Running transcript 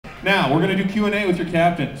Now, we're going to do Q&A with your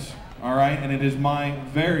captains, all right? And it is my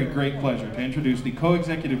very great pleasure to introduce the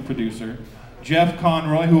co-executive producer, Jeff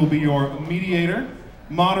Conroy, who will be your mediator,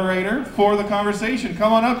 moderator for the conversation.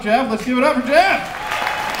 Come on up, Jeff. Let's give it up for Jeff.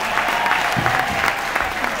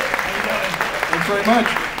 Thanks very much.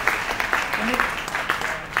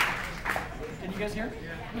 Can you guys hear?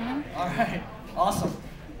 All right, awesome.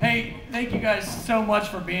 Hey, thank you guys so much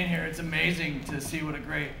for being here. It's amazing to see what a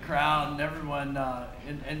great crowd and everyone,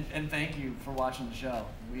 and thank you for watching the show.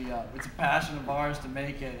 It's a passion of ours to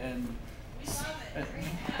make it, and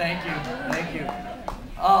thank you.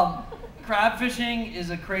 Crab fishing is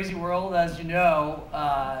a crazy world, as you know,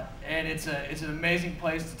 and it's an amazing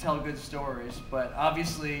place to tell good stories. But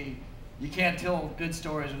obviously, you can't tell good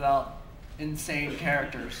stories without insane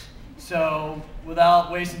characters. So,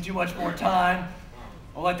 without wasting too much more time,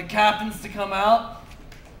 I'd like the captains to come out.